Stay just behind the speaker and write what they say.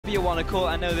be a one to call.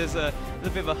 I know there's a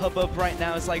little bit of a hubbub right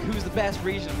now. It's like, who's the best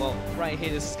region? Well, right here,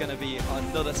 this is going to be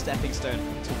another stepping stone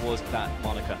towards that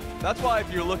moniker. That's why if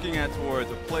you're looking at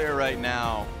towards a player right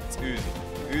now, it's Uzi.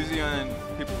 Uzi on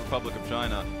People's Republic of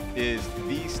China is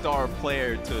the star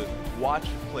player to watch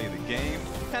play the game.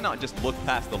 You cannot just look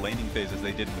past the laning phase as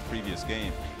they did in the previous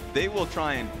game. They will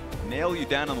try and nail you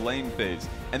down on the laning phase,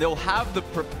 and they'll have the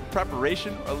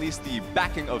preparation, or at least the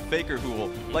backing of Faker, who will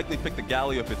likely pick the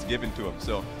Galio if it's given to him.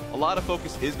 So a lot of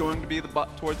focus is going to be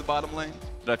towards the bottom lane,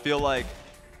 but I feel like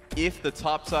if the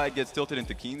top side gets tilted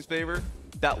into Keen's favor,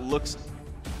 that looks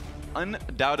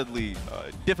undoubtedly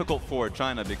difficult for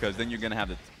China, because then you're going to have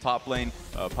the top lane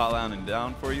pile on and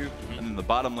down for you, and then the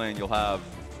bottom lane you'll have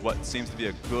what seems to be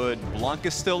a good Blanca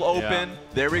still open. Yeah.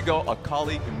 There we go,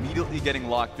 Akali immediately getting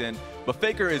locked in. But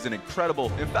Faker is an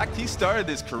incredible, in fact, he started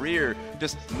his career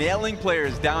just nailing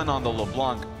players down on the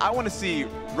LeBlanc. I want to see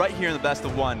right here in the best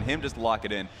of one, him just lock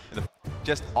it in.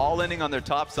 Just all-inning on their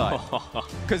top side.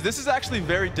 Because this is actually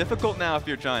very difficult now if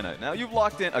you're China. Now you've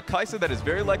locked in a Kaisa that is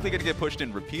very likely going to get pushed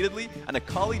in repeatedly, and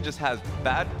Akali just has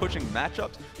bad pushing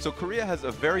matchups. So Korea has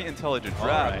a very intelligent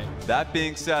draft. Right. That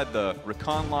being said, the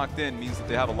Rakan locked in means that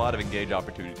they have a lot of engage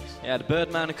opportunities. Yeah, the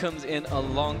Birdman comes in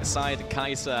alongside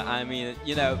Kaisa. I mean,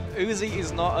 you know, Uzi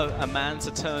is not a man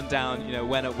to turn down, you know,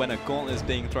 when a gauntlet is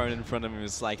being thrown in front of him.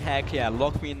 It's like, heck yeah,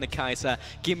 lock me in the Kaisa,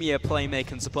 give me a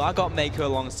playmaker and support. I got Mako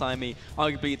alongside me.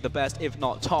 Arguably the best, if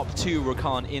not top 2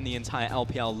 Rakan in the entire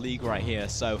LPL league right here.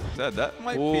 So that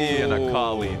might be an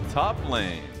Akali top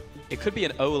lane. It could be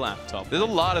an Olaf top. There's a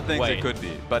lot of things it could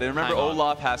be, but remember,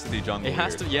 Olaf has to be jungle. It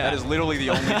has to, yeah. That is literally the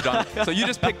only jungle. So you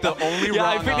just picked the only yeah,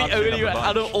 wrong I picked the only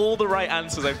out of all the right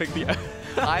answers. I picked the.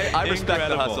 I respect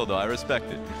the hustle though. I respect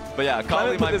it. But yeah,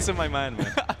 Akali might put this in my mind,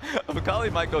 man. Akali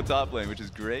might go top lane, which is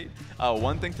great.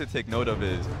 One thing to take note of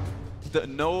is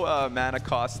no mana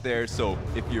cost there, so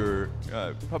if you're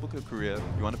Republic of Korea,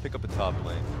 you want to pick up a top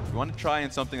lane. You want to try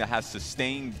in something that has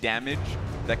sustained damage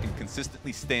that can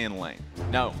consistently stay in lane.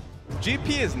 Now,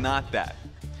 GP is not that.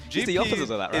 GP the opposite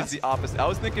of that, right? Is the opposite. I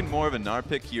was thinking more of a Gnar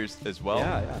pick here as well.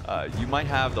 Yeah. You might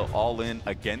have the all-in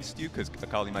against you, because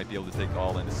Akali might be able to take the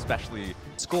all-in, especially.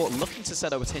 Score looking to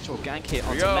set a potential gank here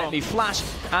onto Let Me Flash,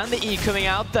 and the E coming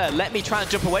out there. Let Me try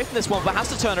and jump away from this one, but has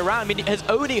to turn around. I mean, his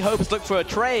only hope is look for a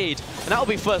trade, and that will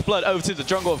be first blood over to the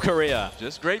jungle of Korea.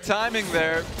 Just great timing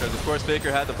there, because of course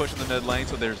Faker had to push in the mid lane,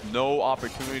 so there's no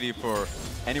opportunity for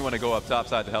anyone to go up top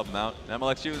side to help him out. And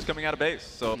MLXU is coming out of base.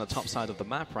 So on the top side of the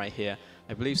map right here,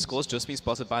 I believe Score's just been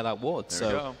spotted by that ward.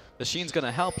 So the Sheen's going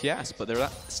to help, yes, but there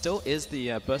still is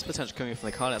the burst potential coming from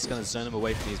the card that's going to zone him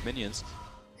away from these minions.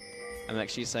 I'm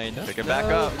actually saying, no, pick it back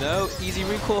up. No, easy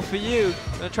recall for you.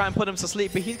 Going to try and put him to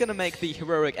sleep, but he's going to make the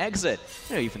heroic exit.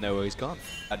 You don't even know where he's gone.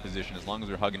 That position, as long as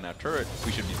we're hugging that turret,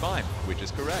 we should be fine, which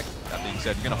is correct. That being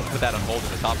said, you're going to put that on hold in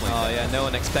the top lane. Oh yeah, no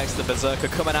one expects the Berserker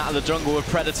coming out of the jungle with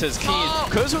Predators. Keen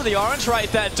goes with the orange right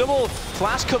there. Double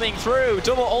flash coming through,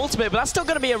 double ultimate, but that's still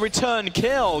going to be a return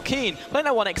kill. Keen playing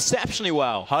that one exceptionally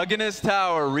well. Hugging his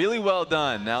tower, really well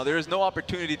done. Now, there is no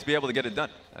opportunity to be able to get it done.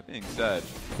 That being said,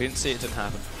 we didn't see it didn't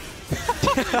happen.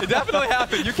 It definitely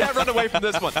happened. You can't run away from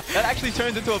this one. That actually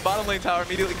turns into a bottom lane tower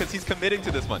immediately because he's committing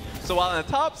to this one. So while on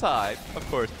the top side, of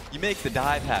course, you make the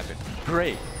dive happen.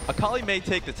 Great. Akali may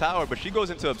take the tower, but she goes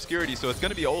into obscurity, so it's going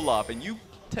to be Olaf, and you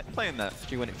playing that.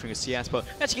 She went it through a CS, but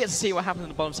actually get to see what happened on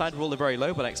the bottom side. Roller very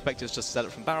low, but I expect it's just set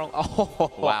it from barrel. Oh,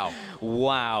 wow.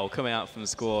 Wow, coming out from the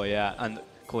score, yeah. And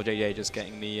Core JJ just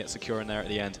getting the secure in there at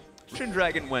the end. Ocean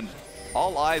Dragon, when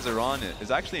all eyes are on it,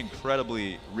 is actually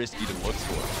incredibly risky to look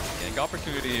for. Gank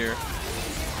opportunity here.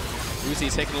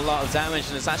 Uzi's taking a lot of damage,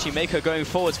 and it's actually Mako going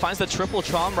forwards. Finds the triple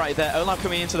charm right there. Olaf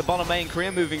coming into the bottom lane,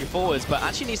 Korea moving forwards, but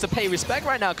actually needs to pay respect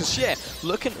right now because Xiye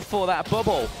looking for that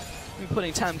bubble.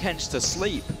 Putting Tam Kench to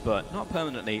sleep, but not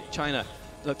permanently. China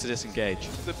look to disengage.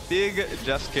 It's a big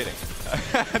just kidding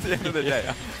at the end of the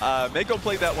day. Mako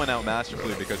played that one out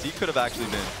masterfully because he could have actually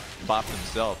been bopped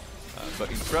himself.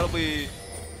 But incredibly,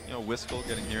 wistful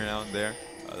getting here and out and there.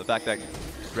 The fact that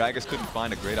Gragas couldn't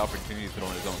find a great opportunity to put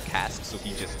on his own cask, so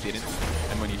he just didn't.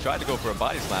 And when he tried to go for a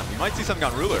body slam, we might see something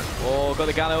on Ruler. Oh, got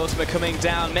the Gallo ultimate coming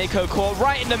down. Mako caught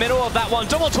right in the middle of that one.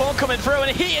 Double taunt coming through,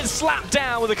 and he is slapped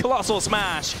down with a colossal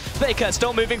smash. Faker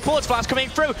still moving forwards, flash coming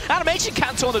through. Animation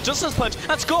cancel on the Justice Punch.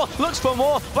 And Score looks for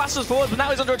more. Blasters forward, but now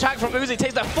he's under attack from Uzi.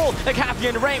 Takes the full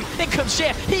Acapian Rain. In comes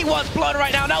Xiye. He wants blood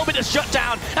right now. That'll be the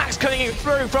shutdown. Axe coming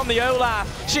through from the Olaf.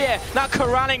 Xiye now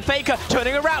corralling Faker,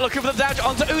 turning around, looking for the damage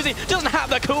onto Uzi. Doesn't have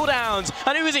the cooldowns,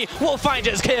 and Uzi will find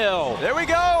his kill. There we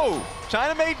go.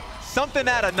 China made something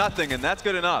out of nothing, and that's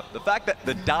good enough. The fact that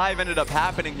the dive ended up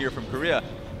happening here from Korea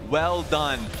well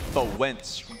done, but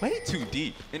went way too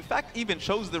deep. In fact, even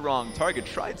chose the wrong target.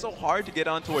 Tried so hard to get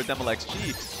on towards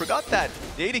MLXG. Forgot that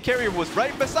the AD carrier was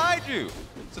right beside you.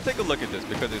 So take a look at this,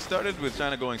 because it started with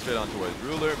China going straight on towards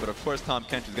Ruler, but of course Tom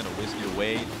Kench is going to whisk you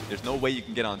away. There's no way you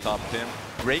can get on top of him.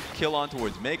 Great kill on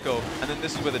towards Mako, and then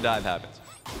this is where the dive happens.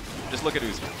 Just look at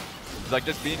Uzi. It's like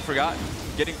just being forgotten.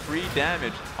 Getting free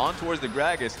damage on towards the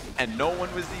Gragas, and no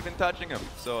one was even touching him.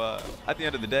 So at the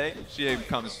end of the day, Xiye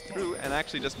comes through and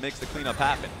actually just makes the cleanup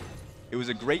happen. It was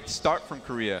a great start from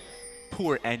Korea,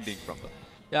 poor ending from them.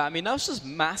 Yeah, I mean, that was just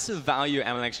massive value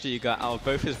MLXG got out of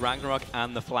both his Ragnarok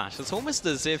and the Flash. It's almost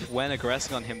as if when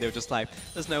aggressing on him, they were just like,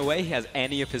 there's no way he has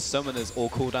any of his summoners or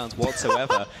cooldowns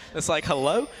whatsoever. It's like,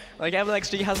 hello? Like,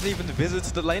 MLXG hasn't even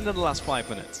visited the lane in the last 5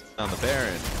 minutes. On the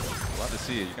Baron, love to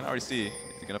see it. You can already see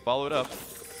he's going to follow it up.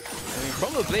 I mean,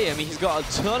 probably. I mean, he's got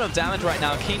a ton of damage right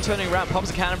now. Keen turning around, pops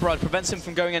a cannon barrage, prevents him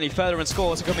from going any further, and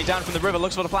scores. Coming down from the river,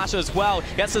 looks for the flash as well.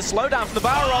 Gets the slowdown from the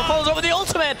barrel roll, follows over the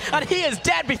ultimate, and he is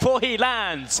dead before he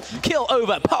lands. Kill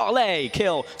over, parlay,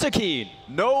 kill to Keen.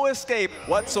 No escape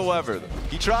whatsoever.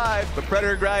 He tried, but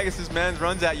Predator Gragas' man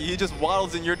runs at you. He just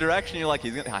waddles in your direction. You're like,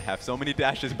 I have so many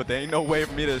dashes, but there ain't no way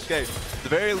for me to escape. At the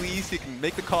very least, he can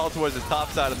make the call towards the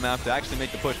top side of the map to actually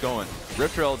make the push going.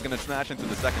 Rip Trail is going to smash into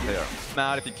the second there. Come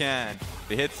out if you can. If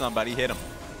you hit somebody, hit him.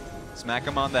 Smack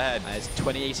him on the head. It's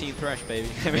 2018 Thresh, baby.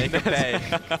 Make him pay.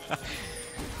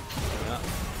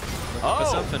 For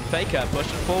something. Faker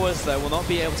pushing forwards, though, will not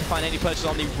be able to find any punches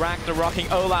on the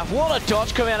Ragnaroking Olaf. What a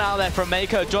dodge coming out there from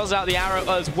Mako. Draws out the arrow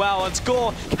as well, and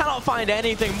Score cannot find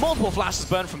anything. Multiple flashes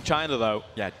burned from China, though.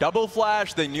 Yeah, double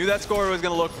flash. They knew that Score was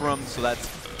going to look for him, so that's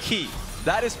key.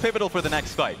 That is pivotal for the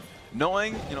next fight.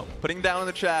 Knowing, putting down in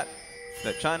the chat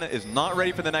that China is not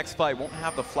ready for the next fight, won't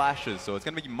have the flashes, so it's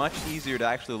going to be much easier to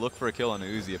actually look for a kill on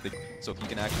Uzi so he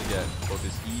can actually get both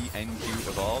his E and Q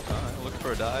evolved. Looking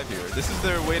for a dive here. This is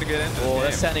their way to get into the game.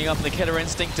 They're setting up, and the killer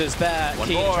instinct is there. One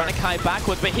Keen more. trying to kite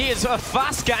backwards, but he is a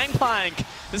fast gangplank.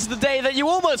 This is the day that you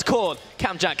almost caught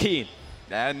Camjack Keen.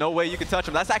 And no way you can touch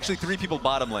him. That's actually 3 people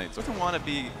bottom lane, so doesn't want to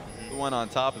be the one on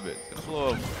top of it. Gonna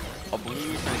blow a blue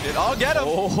hit. Oh, get him!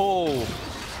 Oh!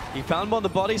 He found him on the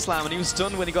body slam, and he was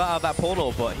stunned when he got out of that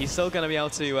portal, but he's still going to be able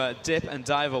to dip and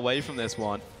dive away from this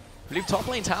one. I believe top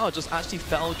lane tower just actually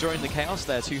fell during the chaos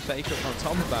there to Faker on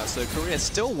top of that, so Korea is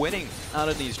still winning out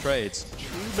of these trades.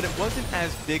 True, but it wasn't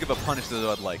as big of a punish as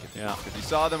I'd like it. Yeah. If you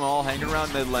saw them all hanging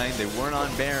around mid lane, they weren't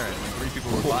on Baron when 3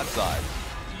 people were bot side.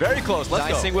 Very close, let's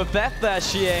go. Dicing with Beth there,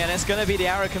 Xiye, and it's going to be the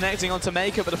arrow connecting onto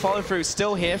Mako, but the follow-through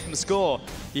still here from Score.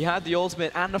 He had the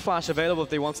ultimate and the flash available if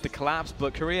they wanted to collapse,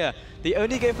 but Korea, they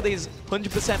only go for these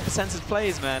 100% percentage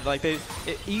plays, man. Like,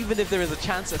 even if there is a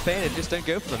chance of failing, just don't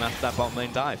go for them after that bottom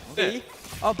lane dive. We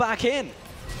are back in.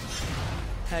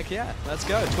 Heck yeah, let's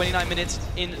go. 29 minutes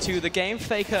into the game.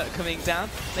 Faker coming down,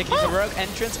 making a heroic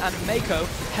entrance, and Mako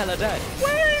hella dead.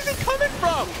 Where is he coming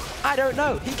from? I don't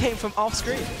know. He came from off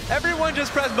screen. Everyone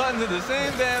just pressed buttons at the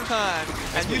same damn time.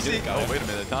 And you see, oh, wait a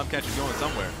minute, Tom Kench is going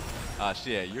somewhere.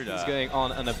 Xiye, you're done. He's going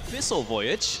on an abyssal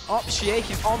voyage. Up Xiye,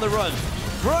 he's on the run.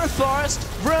 Run, Forest,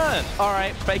 run! All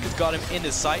right, Faker's got him in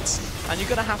his sights, and you're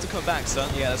gonna have to come back, son.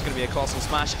 Yeah, that's gonna be a colossal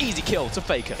smash. Easy kill to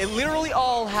Faker. It literally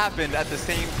all happened at the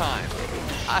same time.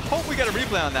 I hope we get a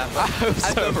replay on that. I hope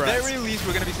at so, the right. very least,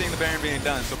 we're gonna be seeing the Baron being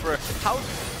done. So for how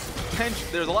tension,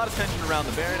 there's a lot of tension around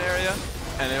the Baron area,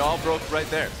 and it all broke right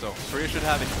there. So Korea should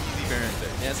have an easy Baron day.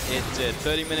 Yes, it did.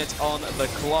 30 minutes on the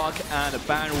clock, and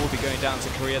Baron will be going down to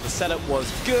Korea. The setup was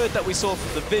good that we saw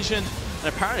from the vision, and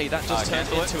apparently that just turned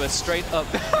into a straight-up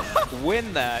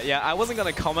win there. Yeah, I wasn't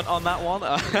going to comment on that one.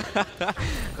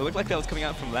 It looked like that was coming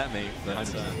out from Let-Me.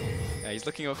 But, yeah, he's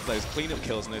looking up for those cleanup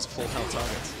kills and those full health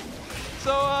targets.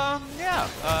 So, yeah,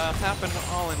 happened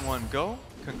all in one go.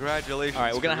 Congratulations. All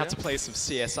right, we're going to have to play some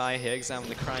CSI here, examine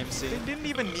the crime scene. They didn't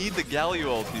even need the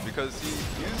Galio ulti because he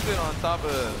used it on top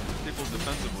of people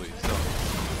defensively.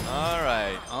 So, all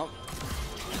right. Oh,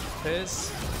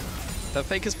 here's the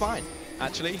Faker's fine.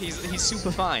 Actually, he's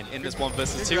super fine in this 1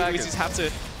 versus 2. Uzi's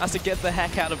has to get the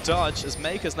heck out of dodge as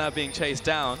Maker's now being chased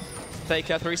down.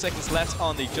 Faker, 3 seconds left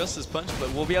on the Justice Punch, but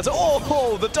we'll be able to...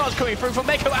 Oh, the dodge coming through from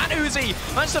Mako and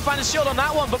Uzi. Managed to find a shield on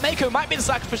that one, but Mako might be the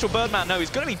sacrificial Birdman. No,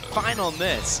 he's going to be fine on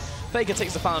this. Faker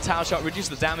takes the final tower shot, reduces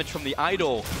the damage from the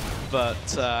idol,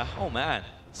 but, oh man,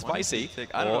 spicy.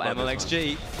 I don't know about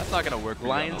MLXG. That's not going to work.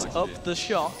 Lines up the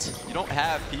shot. You don't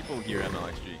have people here,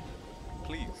 MLXG.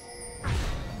 Please.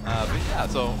 But yeah,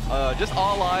 so just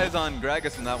all eyes on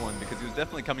Gragas in that one because he was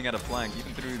definitely coming out of flank,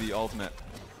 even through the ultimate.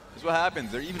 That's what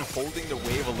happens. They're even holding the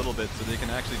wave a little bit so they can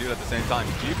actually do it at the same time.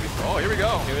 Oh, here we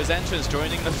go. Here is Entrance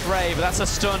joining the fray, but that's a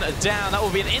stun down. That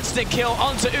will be an instant kill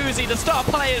onto Uzi. The star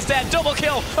player is dead. Double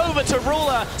kill over to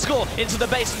Ruler. Score into the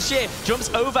base, and Xiye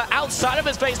jumps over outside of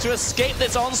his base to escape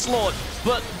this onslaught.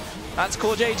 But that's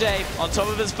Core JJ on top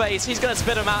of his face. He's going to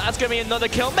spit him out. That's going to be another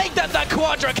kill. Make that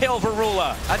quadra kill for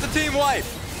Ruler. That's a team wipe.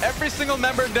 Every single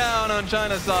member down on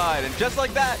China's side. And just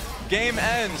like that, game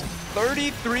ends.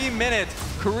 33 minutes.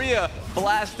 Korea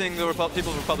blasting the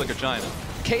People's Republic of China.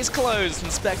 Case closed,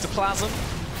 Inspector Plasm.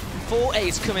 Full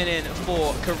ace coming in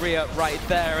for Korea right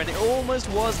there, and it almost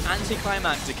was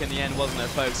anticlimactic in the end, wasn't it,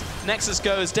 folks? Nexus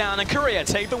goes down, and Korea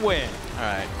take the win. All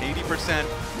right,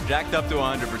 80% jacked up to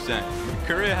 100%.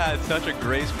 Korea had such a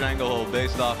great stranglehold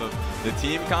based off of the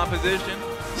team composition,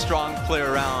 strong play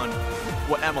around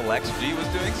what MLXG was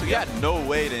doing, so he had no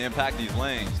way to impact these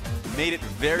lanes. Made it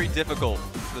very difficult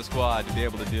for the squad to be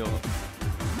able to deal with them.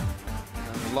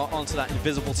 A lot onto that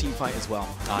invisible team fight as well.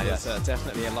 Yes.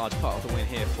 Definitely a large part of the win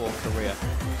here for Korea.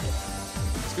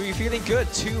 So you're feeling good,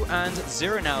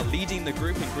 2-0 now, leading the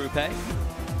group in Group A.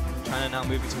 China now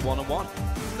moving to 1-1.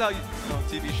 This is how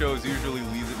TV shows usually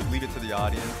leave it to the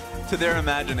audience, to their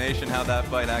imagination, how that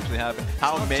fight actually happened.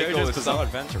 How Mako is Bizarre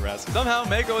Adventure, Raz. Somehow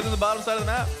Mako is in the bottom side of the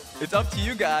map. It's up to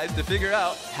you guys to figure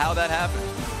out how that happened.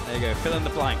 There you go, fill in the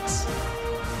blanks.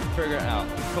 Figure it out.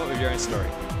 Come up with your own story.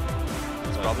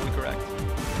 It's probably correct.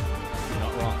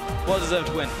 Not wrong.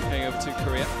 Well-deserved win going over to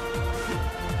Korea.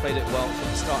 Played it well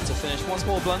from start to finish. One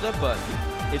small blunder, but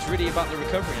it's really about the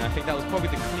recovery. And I think that was probably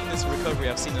the cleanest recovery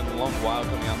I've seen in a long while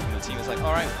coming out from the team. It's like,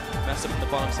 all right, messed up on the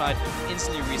bottom side,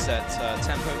 instantly reset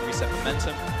tempo, reset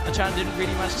momentum. And China didn't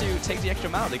really manage to take the extra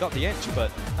mile. They got the inch,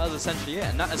 but that was essentially it.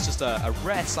 And that is just a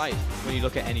rare sight when you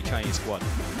look at any Chinese squad.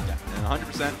 Yeah, and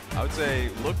 100%. I would say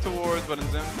look towards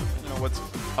what's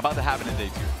about to happen in day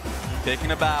 2.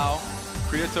 Taking a bow.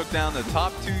 Korea took down the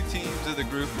top 2 teams of the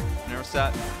group and are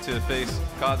set to face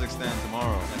Kazakhstan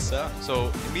tomorrow. Yes, sir.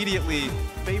 So immediately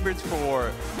favorites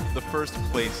for the first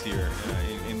place here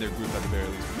in their group at the very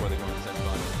least before they go into the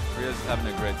semifinals. Korea's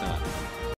having a great time.